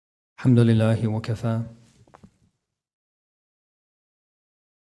الحمد لله وكفى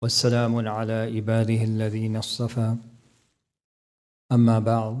والسلام على عباده الذين اصطفى أما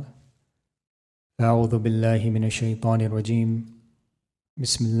بعد فأعوذ بالله من الشيطان الرجيم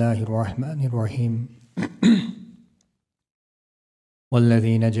بسم الله الرحمن الرحيم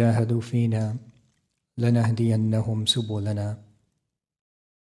والذين جاهدوا فينا لنهدينهم سبلنا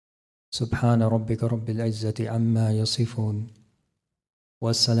سبحان ربك رب العزة عما يصفون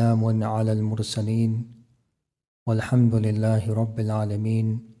والسلام على المرسلين والحمد لله رب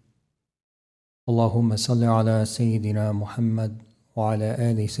العالمين اللهم صل على سيدنا محمد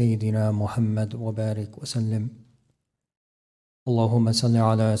وعلى آل سيدنا محمد وبارك وسلم اللهم صل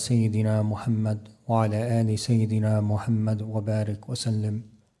على سيدنا محمد وعلى آل سيدنا محمد وبارك وسلم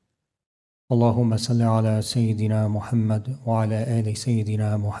اللهم صل على سيدنا محمد وعلى آل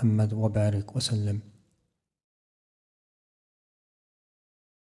سيدنا محمد وبارك وسلم.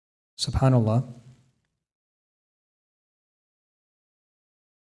 SubhanAllah,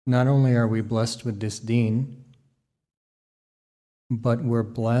 not only are we blessed with this deen, but we're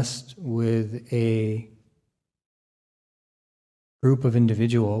blessed with a group of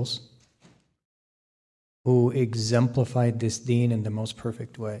individuals who exemplified this deen in the most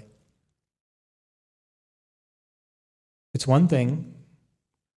perfect way. It's one thing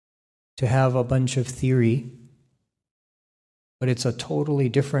to have a bunch of theory, but it's a totally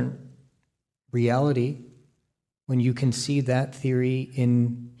different reality when you can see that theory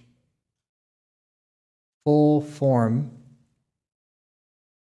in full form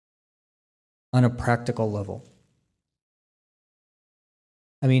on a practical level.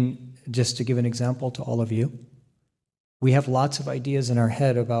 I mean, just to give an example to all of you, we have lots of ideas in our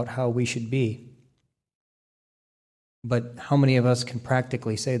head about how we should be. But how many of us can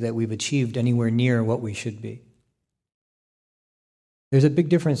practically say that we've achieved anywhere near what we should be? There's a big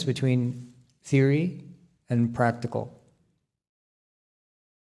difference between theory and practical.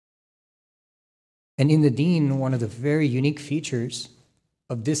 And in the deen, one of the very unique features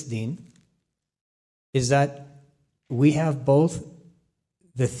of this deen is that we have both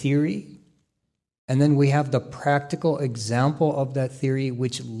the theory and then we have the practical example of that theory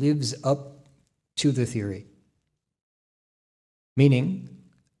which lives up to the theory. Meaning,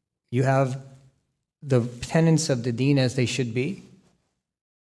 you have the tenets of the deen as they should be,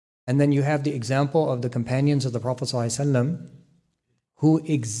 and then you have the example of the companions of the Prophet ﷺ who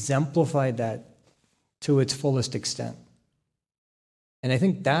exemplified that to its fullest extent. And I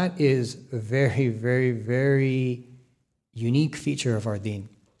think that is a very, very, very unique feature of our deen.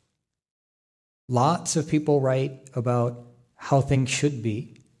 Lots of people write about how things should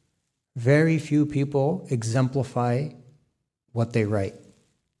be. Very few people exemplify what they write.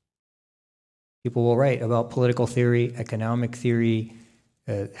 People will write about political theory, economic theory,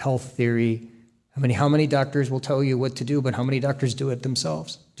 health theory. How many doctors will tell you what to do, but how many doctors do it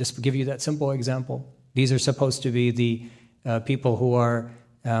themselves? Just to give you that simple example. These are supposed to be the people who are,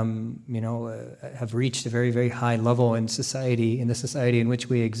 have reached a very, very high level in society, in the society in which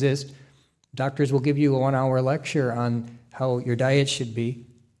we exist. Doctors will give you a 1-hour lecture on how your diet should be,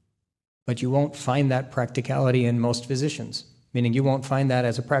 but you won't find that practicality in most physicians. Meaning you won't find that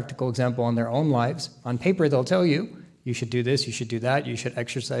as a practical example in their own lives. On paper, they'll tell you, you should do this, you should do that, you should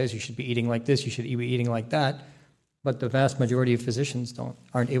exercise, you should be eating like this, you should be eating like that. But the vast majority of physicians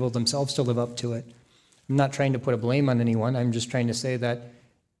aren't able themselves to live up to it. I'm not trying to put a blame on anyone. I'm just trying to say that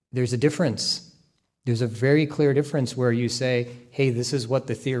there's a difference. There's a very clear difference where you say, hey, this is what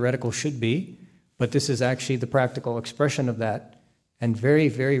the theoretical should be, but this is actually the practical expression of that. And very,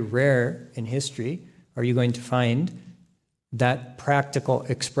 very rare in history are you going to find that practical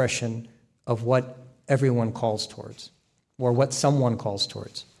expression of what everyone calls towards, or what someone calls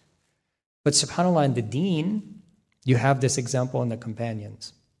towards. But subhanAllah, in the deen, you have this example in the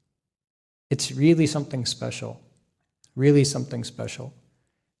companions. It's really something special,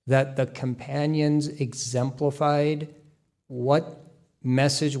 that the companions exemplified what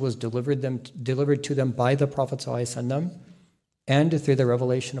message was delivered to them by the Prophet ﷺ and through the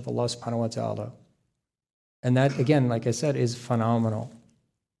revelation of Allah subhanahu wa ta'ala. And that, again, like I said, is phenomenal.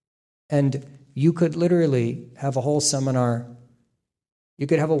 And you could literally have a whole seminar, you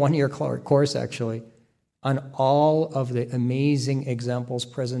could have a 1-year course actually, on all of the amazing examples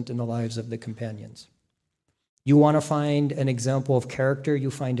present in the lives of the companions. You want to find an example of character,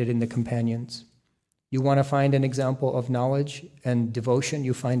 you find it in the companions. You want to find an example of knowledge and devotion,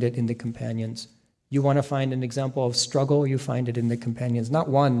 you find it in the companions. You want to find an example of struggle, you find it in the companions. Not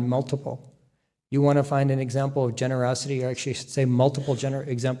one, multiple. You want to find an example of generosity, or actually I should say multiple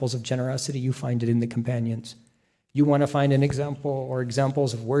examples of generosity, you find it in the companions. You want to find an example or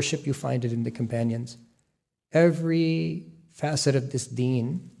examples of worship, you find it in the companions. Every facet of this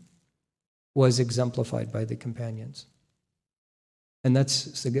deen was exemplified by the companions. And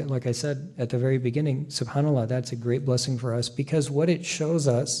that's, like I said at the very beginning, subhanAllah, that's a great blessing for us, because what it shows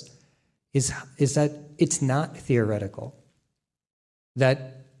us is that it's not theoretical.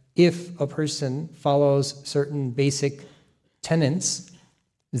 That if a person follows certain basic tenets,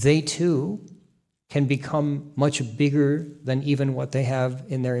 they too can become much bigger than even what they have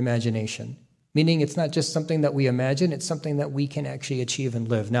in their imagination. Meaning it's not just something that we imagine, it's something that we can actually achieve and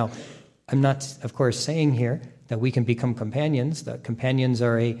live. Now, I'm not, of course, saying here that we can become companions. That companions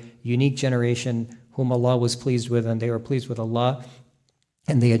are a unique generation whom Allah was pleased with, and they were pleased with Allah,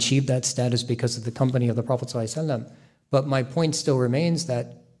 and they achieved that status because of the company of the Prophet ﷺ. But my point still remains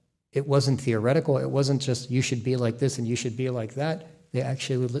that it wasn't theoretical. It wasn't just you should be like this and you should be like that. They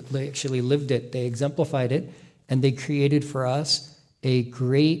actually lived it. They exemplified it, and they created for us a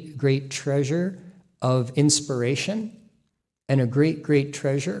great, great treasure of inspiration and a great, great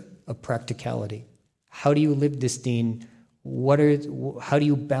treasure of practicality. How do you live this deen? How do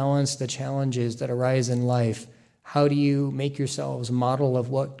you balance the challenges that arise in life? How do you make yourselves a model of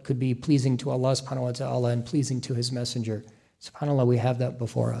what could be pleasing to Allah subhanahu wa ta'ala and pleasing to His Messenger? SubhanAllah, we have that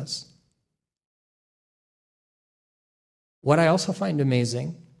before us. What I also find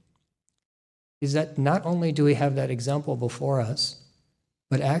amazing is that not only do we have that example before us,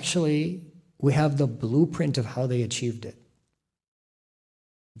 but actually we have the blueprint of how they achieved it.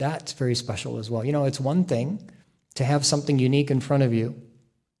 That's very special as well. You know, it's one thing to have something unique in front of you.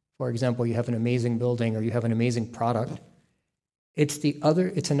 For example, you have an amazing building or you have an amazing product.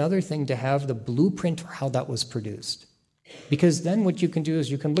 It's another thing to have the blueprint for how that was produced. Because then what you can do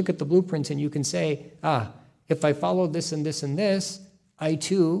is you can look at the blueprints and you can say, if I follow this and this and this, I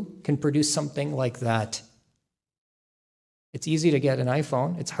too can produce something like that. It's easy to get an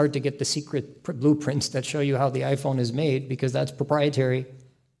iPhone. It's hard to get the secret blueprints that show you how the iPhone is made, because that's proprietary.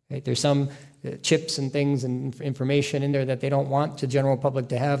 Right? There's some chips and things and information in there that they don't want the general public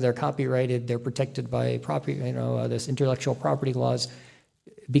to have. They're copyrighted. They're protected by property, this intellectual property laws,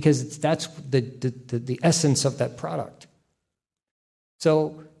 because that's the essence of that product.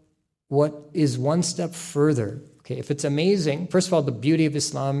 So what is one step further? Okay, if it's amazing, first of all, the beauty of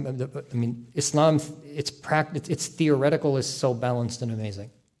Islam, Islam, its theoretical is so balanced and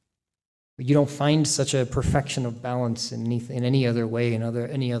amazing. You don't find such a perfection of balance in any other way, in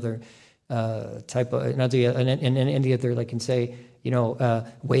any other type of, in any other, like, can say,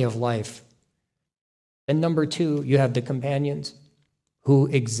 way of life. And number two, you have the companions who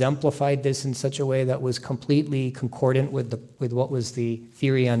exemplified this in such a way that was completely concordant with what was the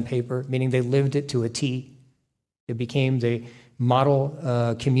theory on paper, meaning they lived it to a T. It became the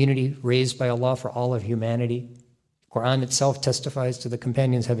model community raised by Allah for all of humanity. The Quran itself testifies to the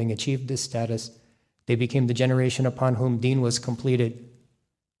companions having achieved this status. They became the generation upon whom deen was completed,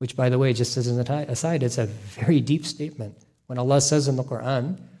 which, by the way, just as an aside, it's a very deep statement. When Allah says in the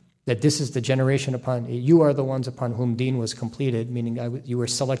Quran that this is the generation you are the ones upon whom deen was completed, meaning you were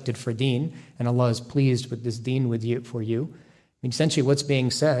selected for deen, and Allah is pleased with this deen for you. Essentially what's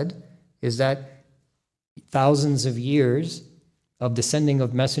being said is that thousands of years of descending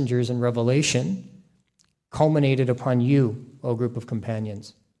of messengers and revelation culminated upon you, O group of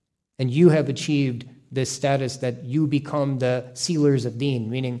companions. And you have achieved this status that you become the sealers of deen,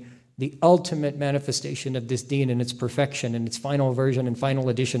 meaning the ultimate manifestation of this deen in its perfection, in its final version and final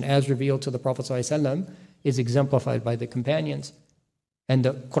edition, as revealed to the Prophet ﷺ, is exemplified by the companions. And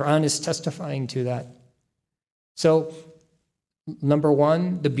the Quran is testifying to that. So, number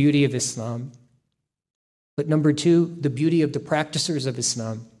one, the beauty of Islam. But number two, the beauty of the practicers of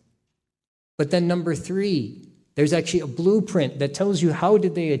Islam. But then number three, there's actually a blueprint that tells you how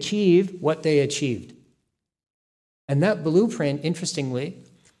did they achieve what they achieved. And that blueprint, interestingly,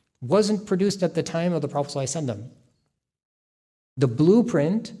 wasn't produced at the time of the Prophet ﷺ. The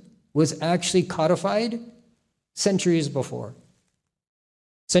blueprint was actually codified centuries before.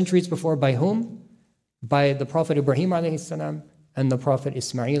 Centuries before by whom? By the Prophet Ibrahim alayhi and the Prophet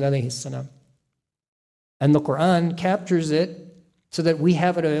Ismail alayhi. And the Quran captures it so that we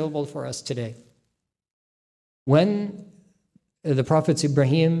have it available for us today. When the Prophets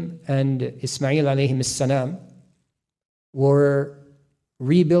Ibrahim and Ismail alayhi were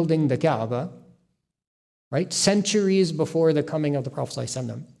rebuilding the Kaaba, right? Centuries before the coming of the Prophet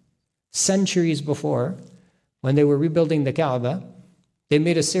ﷺ, centuries before, when they were rebuilding the Kaaba, they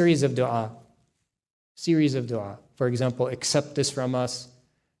made a series of dua. For example, accept this from us,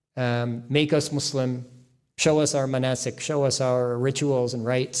 make us Muslim, show us our manasik, show us our rituals and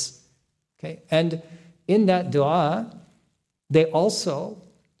rites. Okay? And in that dua, they also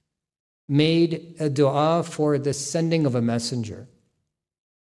made a dua for the sending of a messenger.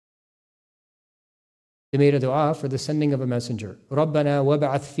 They made a dua for the sending of a messenger. رَبَّنَا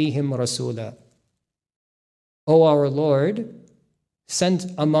وَبَعَثْ فِيهِمْ رَسُولًا. O our Lord,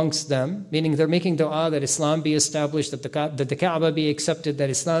 send amongst them, meaning they're making dua that Islam be established, that the Kaaba be accepted, that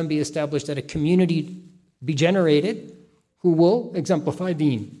Islam be established, that a community be generated who will exemplify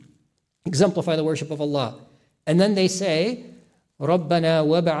deen, exemplify the worship of Allah. And then they say, رَبَّنَا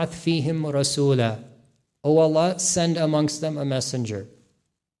وَبَعَثْ فِيهِمْ رَسُولًا. O Allah, send amongst them a messenger.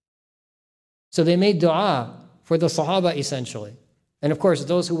 So they made dua for the Sahaba essentially. And of course,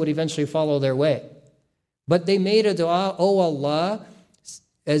 those who would eventually follow their way. But they made a dua, O Allah,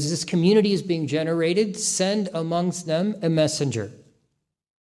 as this community is being generated, send amongst them a messenger.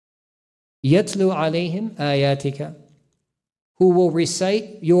 يَتْلُو عَلَيْهِمْ آيَاتِكَ, who will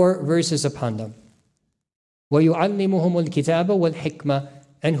recite your verses upon them. وَيُعَلِّمُهُمُ الْكِتَابَ وَالْحِكْمَةِ,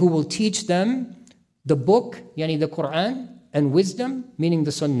 and who will teach them the book, yani the Quran, and wisdom, meaning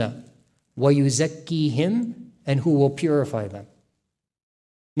the Sunnah. وَيُزَكِّيهِمْ, and who will purify them.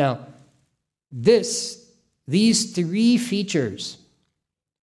 Now, these three features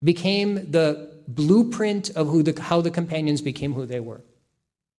became the blueprint of how the companions became who they were.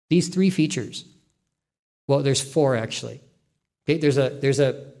 These three features. Well, there's four actually. Okay, there's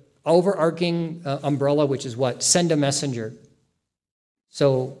a overarching umbrella, which is what? Send a messenger.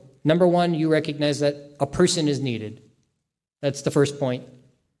 So, number one, you recognize that a person is needed. That's the first point.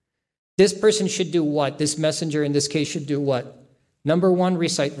 This person should do what? This messenger in this case should do what? Number one,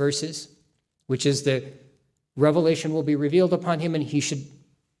 recite verses, which is the revelation will be revealed upon him and he should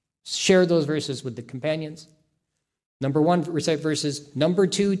share those verses with the companions. Number one, recite verses. Number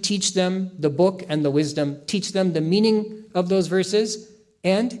two, teach them the book and the wisdom. Teach them the meaning of those verses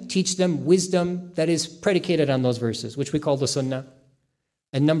and teach them wisdom that is predicated on those verses, which we call the Sunnah.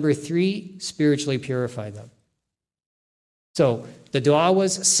 And number three, spiritually purify them. So the dua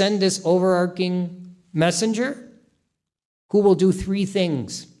was, send this overarching messenger who will do three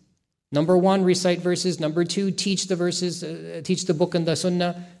things. Number one, recite verses. Number two, teach the verses, teach the book and the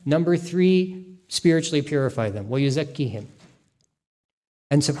Sunnah. Number three, spiritually purify them. وَيُزَكِّيهِمْ.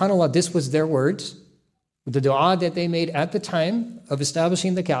 And subhanAllah, this was their words, the dua that they made at the time of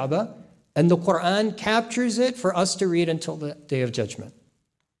establishing the Kaaba, and the Quran captures it for us to read until the Day of Judgment.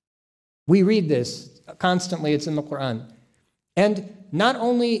 We read this constantly, it's in the Quran. And not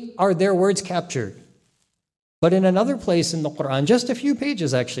only are their words captured, but in another place in the Quran, just a few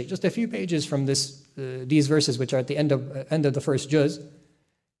pages actually, just a few pages from these verses, which are at the end of the first juz,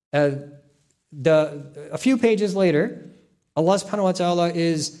 a few pages later, Allah subhanahu wa ta'ala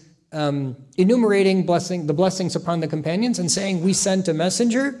is enumerating the blessings upon the companions and saying, we sent a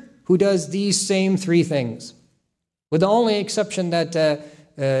messenger who does these same three things. With the only exception that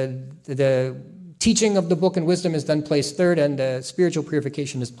the teaching of the book and wisdom is then placed third and spiritual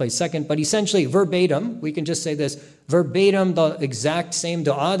purification is placed second. But essentially, verbatim, we can just say this, verbatim, the exact same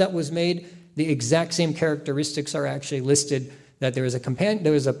dua that was made, the exact same characteristics are actually listed, that there is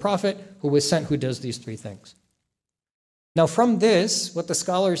a prophet who was sent who does these three things. Now from this, what the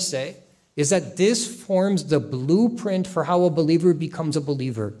scholars say is that this forms the blueprint for how a believer becomes a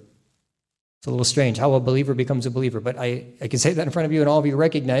believer. It's a little strange how a believer becomes a believer, but I can say that in front of you and all of you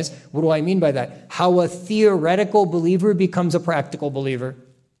recognize, what do I mean by that? How a theoretical believer becomes a practical believer.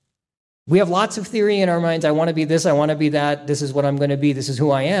 We have lots of theory in our minds. I want to be this, I want to be that, this is what I'm going to be, this is who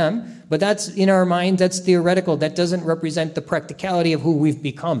I am. But that's in our mind, that's theoretical. That doesn't represent the practicality of who we've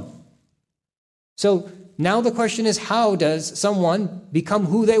become. So now the question is, how does someone become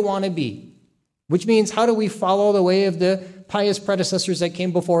who they want to be? Which means, how do we follow the way of the pious predecessors that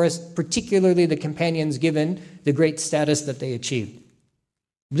came before us, particularly the companions, given the great status that they achieved?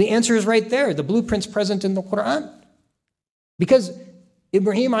 The answer is right there. The blueprint's present in the Quran. Because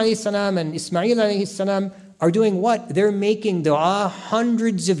Ibrahim alayhi salam and Ismail alayhi salam are doing what? They're making dua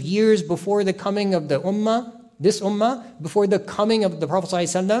hundreds of years before the coming of the this ummah, before the coming of the Prophet sallallahu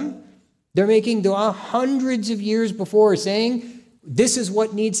alaihi wasallam. They're making dua hundreds of years before, saying, this is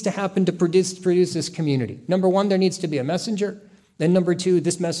what needs to happen to produce this community. Number one, there needs to be a messenger. Then number two,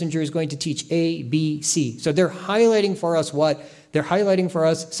 this messenger is going to teach A, B, C. So they're highlighting for us what? They're highlighting for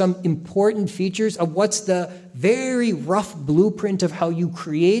us some important features of what's the very rough blueprint of how you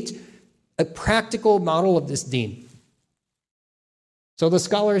create a practical model of this deen. So the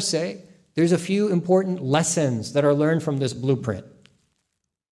scholars say there's a few important lessons that are learned from this blueprint.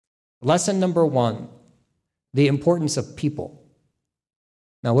 Lesson number one, the importance of people.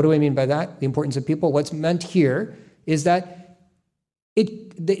 Now, what do I mean by that? The importance of people. What's meant here is that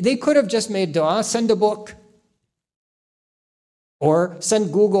They could have just made dua, send a book, or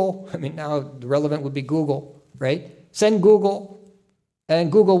send Google. I mean, now the relevant would be Google, right? Send Google,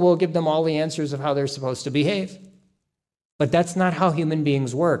 and Google will give them all the answers of how they're supposed to behave. But that's not how human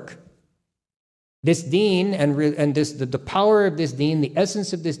beings work. This deen and the power of this deen, the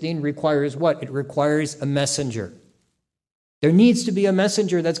essence of this deen requires what? It requires a messenger. There needs to be a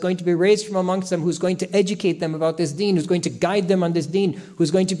messenger that's going to be raised from amongst them, who's going to educate them about this deen, who's going to guide them on this deen, who's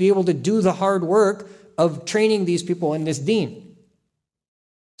going to be able to do the hard work of training these people in this deen.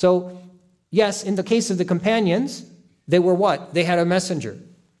 So, yes, in the case of the companions, they were what? They had a messenger.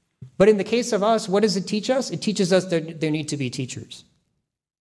 But in the case of us, what does it teach us? It teaches us that there need to be teachers.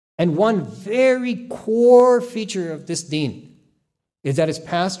 And one very core feature of this deen is that it's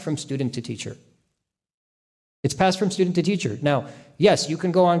passed from student to teacher. It's passed from student to teacher. Now, yes, you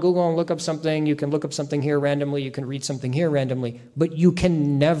can go on Google and look up something. You can look up something here randomly. You can read something here randomly. But you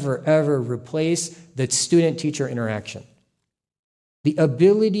can never, ever replace the student-teacher interaction. The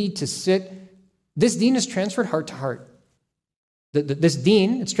ability to sit. This deen is transferred heart to heart. This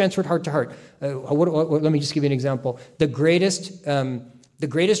deen, it's transferred heart to heart. Let me just give you an example. The greatest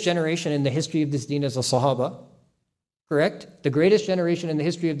generation in the history of this deen is the Sahaba. Correct? The greatest generation in the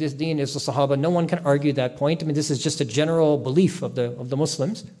history of this deen is the Sahaba. No one can argue that point. I mean, this is just a general belief of the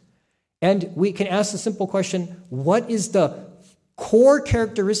Muslims. And we can ask the simple question, what is the core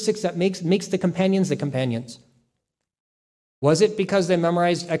characteristics that makes the companions the companions? Was it because they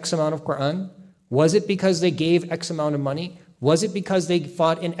memorized X amount of Quran? Was it because they gave X amount of money? Was it because they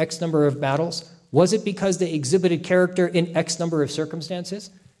fought in X number of battles? Was it because they exhibited character in X number of circumstances?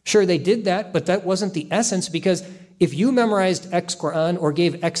 Sure, they did that, but that wasn't the essence, because if you memorized X Quran or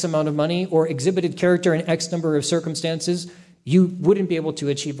gave X amount of money or exhibited character in X number of circumstances, you wouldn't be able to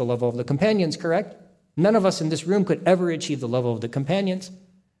achieve the level of the companions, correct? None of us in this room could ever achieve the level of the companions.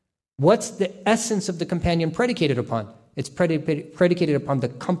 What's the essence of the companion predicated upon? It's predicated upon the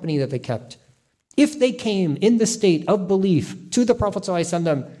company that they kept. If they came in the state of belief to the Prophet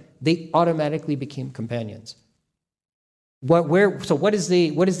ﷺ, they automatically became companions. So what is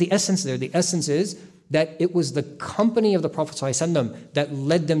the essence there? The essence is that it was the company of the Prophet ﷺ that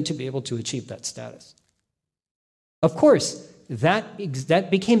led them to be able to achieve that status. Of course,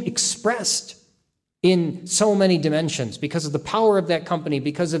 that became expressed in so many dimensions because of the power of that company,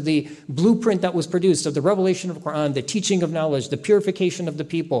 because of the blueprint that was produced of the revelation of the Quran, the teaching of knowledge, the purification of the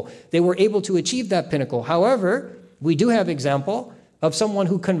people. They were able to achieve that pinnacle. However, we do have example of someone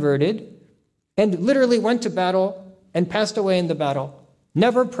who converted and literally went to battle and passed away in the battle.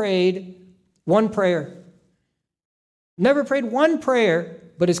 Never prayed one prayer. Never prayed one prayer,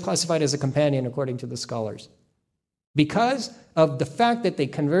 but is classified as a companion according to the scholars. Because of the fact that they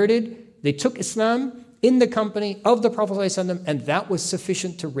converted, they took Islam in the company of the Prophet ﷺ, and that was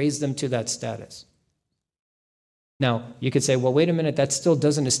sufficient to raise them to that status. Now, you could say, well, wait a minute, that still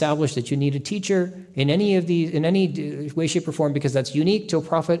doesn't establish that you need a teacher in any way, shape, or form, because that's unique to a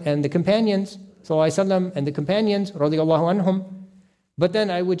Prophet and the companions, ﷺ, and the companions, radiallahu anhum. But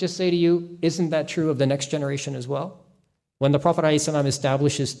then I would just say to you, isn't that true of the next generation as well? When the Prophet ﷺ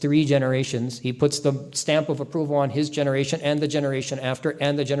establishes 3 generations, he puts the stamp of approval on his generation and the generation after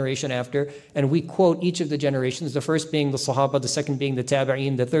and the generation after, and we quote each of the generations, the first being the Sahaba, the second being the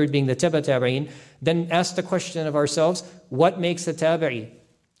Tabi'een, the third being the Taba Tabi'een. Then ask the question of ourselves, what makes a Tabi'i?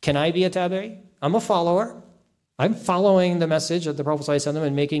 Can I be a Tabi'i? I'm a follower. I'm following the message of the Prophet ﷺ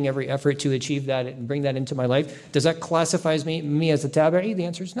and making every effort to achieve that and bring that into my life. Does that classify me as a Tabi'i? The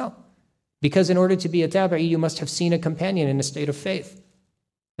answer is no. Because in order to be a tabi'i, you must have seen a companion in a state of faith.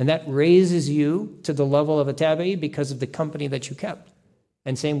 And that raises you to the level of a tabi'i because of the company that you kept.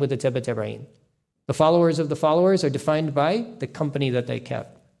 And same with the taba tabi'in. The followers of the followers are defined by the company that they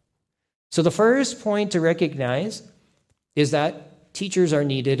kept. So the first point to recognize is that teachers are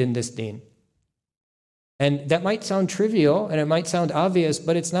needed in this deen. And that might sound trivial and it might sound obvious,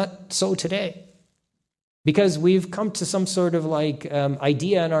 but it's not so today. Because we've come to some sort of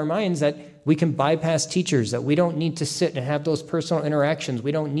idea in our minds that we can bypass teachers, that we don't need to sit and have those personal interactions.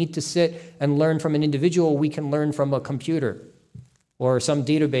 We don't need to sit and learn from an individual. We can learn from a computer or some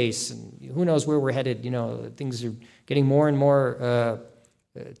database. And who knows where we're headed? Things are getting more and more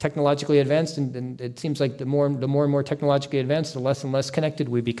technologically advanced, and it seems like the more and more technologically advanced, the less and less connected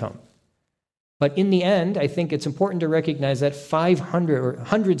we become. But in the end, I think it's important to recognize that 500 or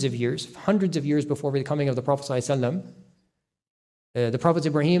hundreds of years before the coming of the Prophet ﷺ, the Prophets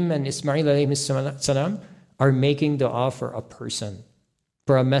Ibrahim and Ismail alayhi salam are making dua for a person,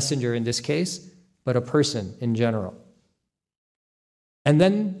 for a messenger in this case, but a person in general. And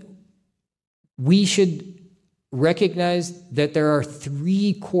then we should recognize that there are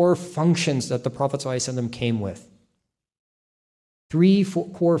three core functions that the Prophet ﷺ came with. Three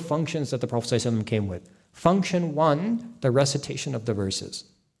core functions that the Prophet ﷺ came with. Function 1, the recitation of the verses.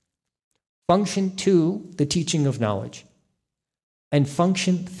 Function 2, the teaching of knowledge. And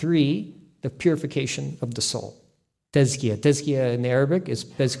function 3, the purification of the soul. Tazkiyah. Tazkiyah in the Arabic is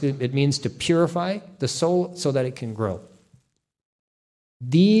basically, it means to purify the soul so that it can grow.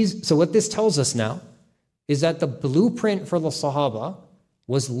 So what this tells us now is that the blueprint for the Sahaba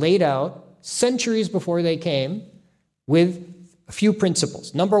was laid out centuries before they came with a few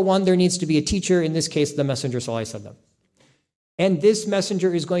principles. Number 1, there needs to be a teacher, in this case, the Messenger ﷺ. And this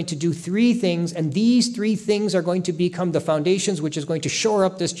messenger is going to do 3 things, and these 3 things are going to become the foundations which is going to shore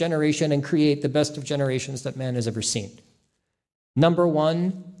up this generation and create the best of generations that man has ever seen. Number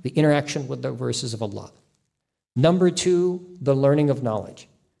 1, the interaction with the verses of Allah. Number 2, the learning of knowledge.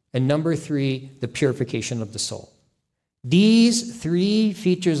 And number 3, the purification of the soul. These 3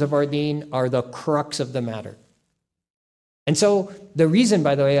 features of our deen are the crux of the matter. And so the reason,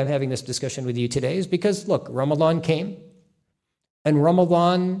 by the way, I'm having this discussion with you today is because, look, Ramadan came, and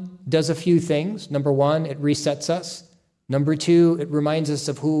Ramadan does a few things. Number 1, it resets us. Number 2, it reminds us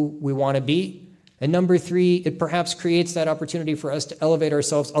of who we want to be. And number 3, it perhaps creates that opportunity for us to elevate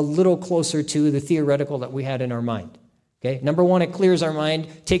ourselves a little closer to the theoretical that we had in our mind. Okay? Number 1, it clears our mind,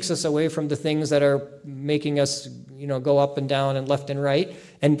 takes us away from the things that are making us, go up and down and left and right,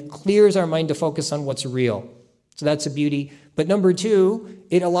 and clears our mind to focus on what's real. So that's a beauty. But number 2,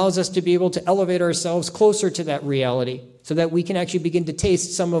 it allows us to be able to elevate ourselves closer to that reality so that we can actually begin to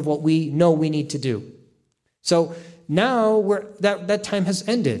taste some of what we know we need to do. So now that time has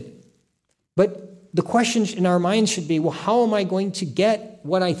ended. But the question in our minds should be, well, how am I going to get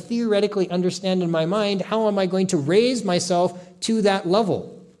what I theoretically understand in my mind? How am I going to raise myself to that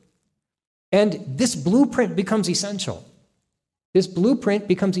level? And this blueprint becomes essential. This blueprint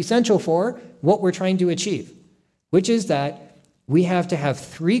becomes essential for what we're trying to achieve, which is that we have to have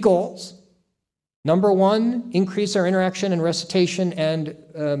 3 goals. Number 1, increase our interaction and recitation and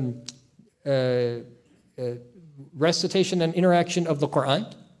interaction of the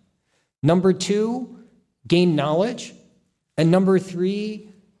Quran. Number 2, gain knowledge. And number 3,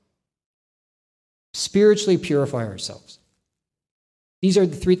 spiritually purify ourselves. These are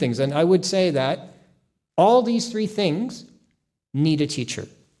the 3 things. And I would say that all these 3 things need a teacher.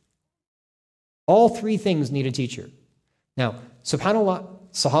 All 3 things need a teacher. Now, subhanAllah,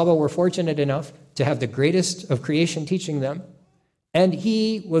 Sahaba were fortunate enough to have the greatest of creation teaching them, and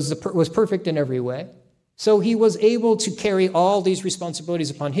he was perfect in every way. So he was able to carry all these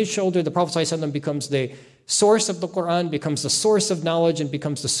responsibilities upon his shoulder. The Prophet ﷺ becomes the source of the Quran, becomes the source of knowledge, and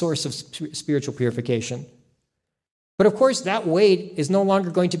becomes the source of spiritual purification. But of course, that weight is no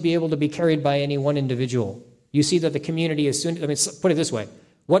longer going to be able to be carried by any one individual. You see that the community is soon, put it this way,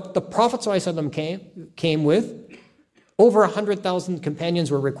 what the Prophet ﷺ came with, over 100,000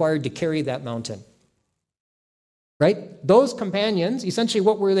 companions were required to carry that mountain. Right? Those companions, essentially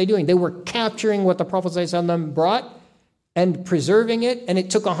what were they doing? They were capturing what the Prophet ﷺ brought and preserving it, and it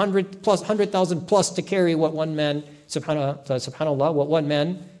took 100,000 plus to carry what one man, subhanAllah, what one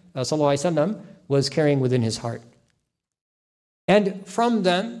man, sallallahu alaihi wasallam, was carrying within his heart. And from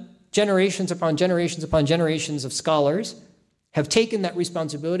them, generations upon generations upon generations of scholars have taken that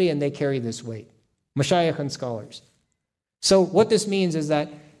responsibility and they carry this weight. Mashayikh and scholars. So what this means is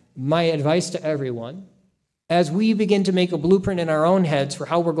that my advice to everyone, as we begin to make a blueprint in our own heads for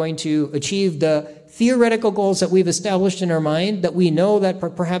how we're going to achieve the theoretical goals that we've established in our mind, that we know that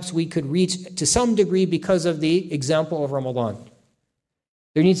perhaps we could reach to some degree because of the example of Ramadan.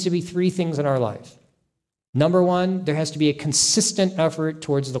 There needs to be 3 things in our life. Number 1, there has to be a consistent effort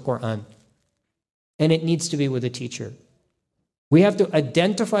towards the Quran. And it needs to be with a teacher. We have to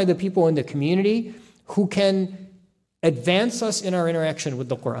identify the people in the community who can advance us in our interaction with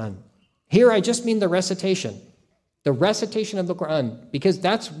the Quran. Here I just mean the recitation of the Quran, because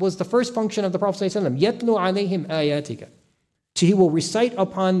that was the first function of the Prophet ﷺ. يَتْلُو عَلَيْهِمْ آيَاتِكَ. So he will recite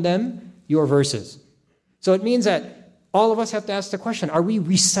upon them your verses. So it means that all of us have to ask the question, are we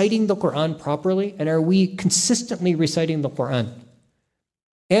reciting the Quran properly? And are we consistently reciting the Quran?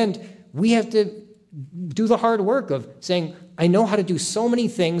 And we have to do the hard work of saying, I know how to do so many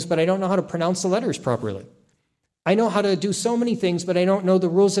things, but I don't know how to pronounce the letters properly. I know how to do so many things, but I don't know the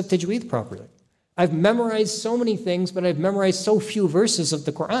rules of tajweed properly. I've memorized so many things, but I've memorized so few verses of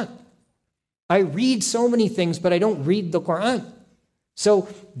the Quran. I read so many things, but I don't read the Quran. So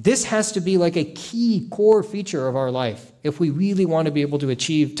this has to be like a key core feature of our life if we really want to be able to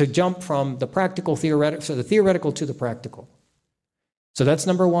jump from the theoretical to the practical. So that's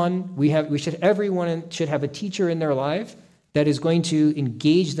number one. Everyone should have a teacher in their life that is going to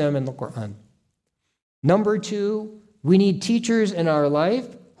engage them in the Quran. Number two, we need teachers in our life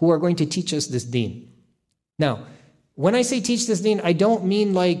who are going to teach us this deen. Now, when I say teach this deen, I don't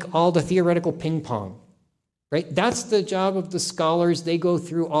mean like all the theoretical ping pong, right? That's the job of the scholars. They go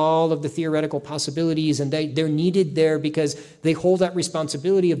through all of the theoretical possibilities, and they're needed there because they hold that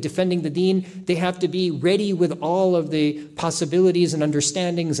responsibility of defending the deen. They have to be ready with all of the possibilities and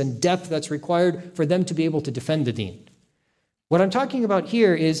understandings and depth that's required for them to be able to defend the deen. What I'm talking about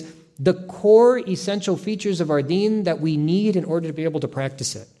here is the core essential features of our deen that we need in order to be able to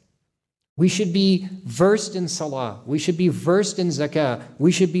practice it. We should be versed in salah. We should be versed in zakah.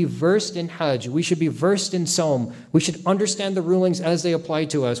 We should be versed in hajj. We should be versed in sawm. We should understand the rulings as they apply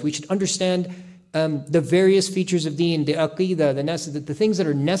to us. We should understand the various features of deen, the aqidah, the things that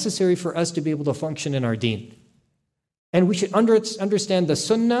are necessary for us to be able to function in our deen. And we should understand the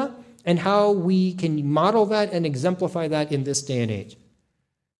sunnah and how we can model that and exemplify that in this day and age.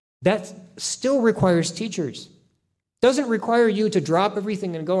 That still requires teachers. Doesn't require you to drop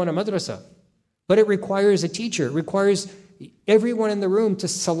everything and go in a madrasa, but it requires a teacher. It requires everyone in the room to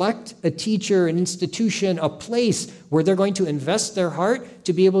select a teacher, an institution, a place where they're going to invest their heart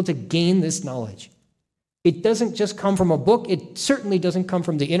to be able to gain this knowledge. It doesn't just come from a book. It certainly doesn't come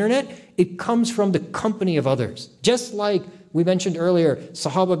from the internet. It comes from the company of others. Just like we mentioned earlier,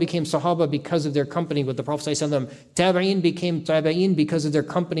 Sahaba became Sahaba because of their company with the Prophet ﷺ. Tabi'een became Tabi'een because of their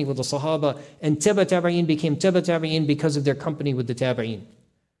company with the Sahaba. And Taba Tabi'een became Taba Tabi'een because of their company with the Tabi'een.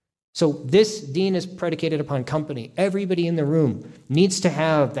 So this deen is predicated upon company. Everybody in the room needs to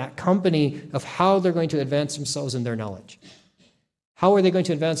have that company of how they're going to advance themselves in their knowledge. How are they going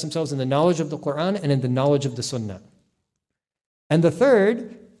to advance themselves in the knowledge of the Quran and in the knowledge of the Sunnah? And the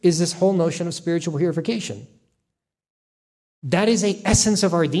third is this whole notion of spiritual purification. That is the essence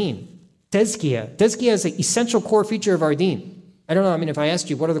of our deen. Tazkiyah. Tazkiyah is an essential core feature of our deen. I don't know, if I asked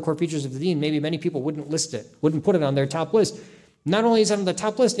you what are the core features of the deen, maybe many people wouldn't list it, wouldn't put it on their top list. Not only is it on the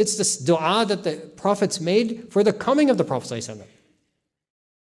top list, it's this dua that the prophets made for the coming of the Prophet ﷺ.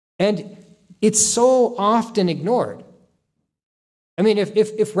 And it's so often ignored.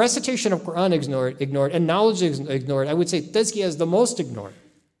 If recitation of Quran is ignored and knowledge is ignored, I would say tazkiyah is the most ignored.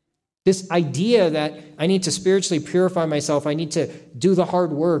 This idea that I need to spiritually purify myself, I need to do the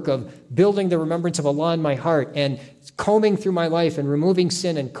hard work of building the remembrance of Allah in my heart and combing through my life and removing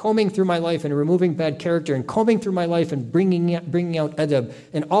sin and combing through my life and removing bad character and combing through my life and bringing out adab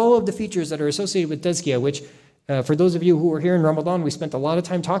and all of the features that are associated with tazkiyah, which for those of you who were here in Ramadan, we spent a lot of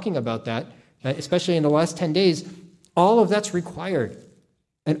time talking about that, especially in the last 10 days. All of that's required.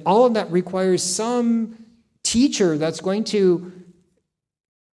 And all of that requires some teacher that's going to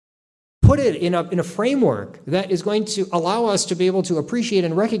put it in a framework that is going to allow us to be able to appreciate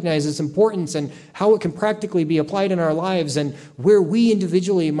and recognize its importance and how it can practically be applied in our lives and where we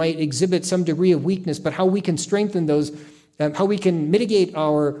individually might exhibit some degree of weakness, but how we can strengthen those, how we can mitigate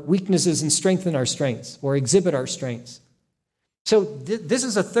our weaknesses and strengthen our strengths or exhibit our strengths. So this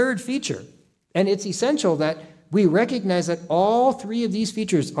is a third feature, and it's essential that we recognize that all three of these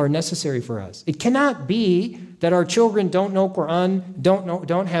features are necessary for us. It cannot be that our children don't know Quran,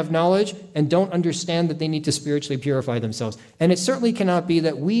 don't have knowledge, and don't understand that they need to spiritually purify themselves. And it certainly cannot be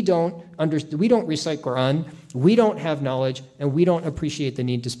that we don't recite Quran, we don't have knowledge, and we don't appreciate the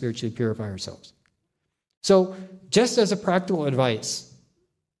need to spiritually purify ourselves. So, just as a practical advice,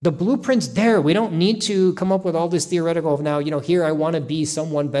 the blueprint's there. We don't need to come up with all this theoretical of now, here I want to be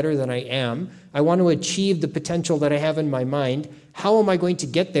someone better than I am. I want to achieve the potential that I have in my mind. How am I going to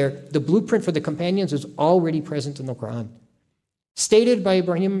get there? The blueprint for the companions is already present in the Quran. Stated by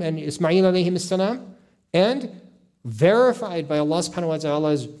Ibrahim and Ismail alayhim salam, and verified by Allah subhanahu wa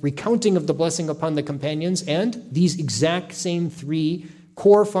ta'ala's recounting of the blessing upon the companions, and these exact same three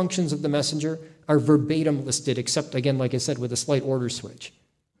core functions of the messenger are verbatim listed, except again, like I said, with a slight order switch.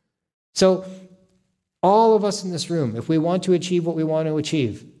 So, all of us in this room, if we want to achieve what we want to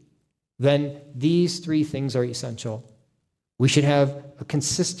achieve, then these three things are essential. We should have a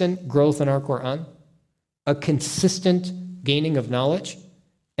consistent growth in our Quran, a consistent gaining of knowledge,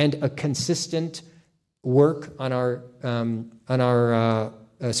 and a consistent work on our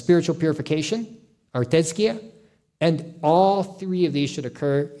spiritual purification, our tazkiyah, and all three of these should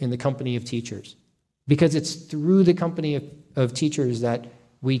occur in the company of teachers, because it's through the company of teachers that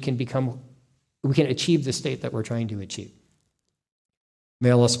we can achieve the state that we're trying to achieve. May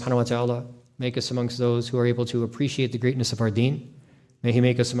Allah subhanahu wa ta'ala make us amongst those who are able to appreciate the greatness of our deen. May He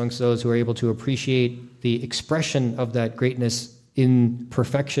make us amongst those who are able to appreciate the expression of that greatness in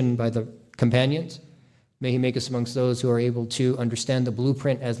perfection by the companions. May He make us amongst those who are able to understand the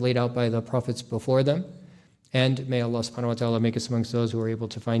blueprint as laid out by the prophets before them. And may Allah subhanahu wa ta'ala make us amongst those who are able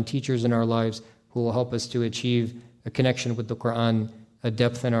to find teachers in our lives who will help us to achieve a connection with the Quran, a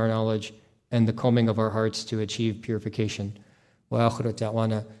depth in our knowledge, and the combing of our hearts to achieve purification. Wa akhiru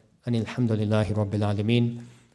da'wana anil hamdulillahi rabbil alameen.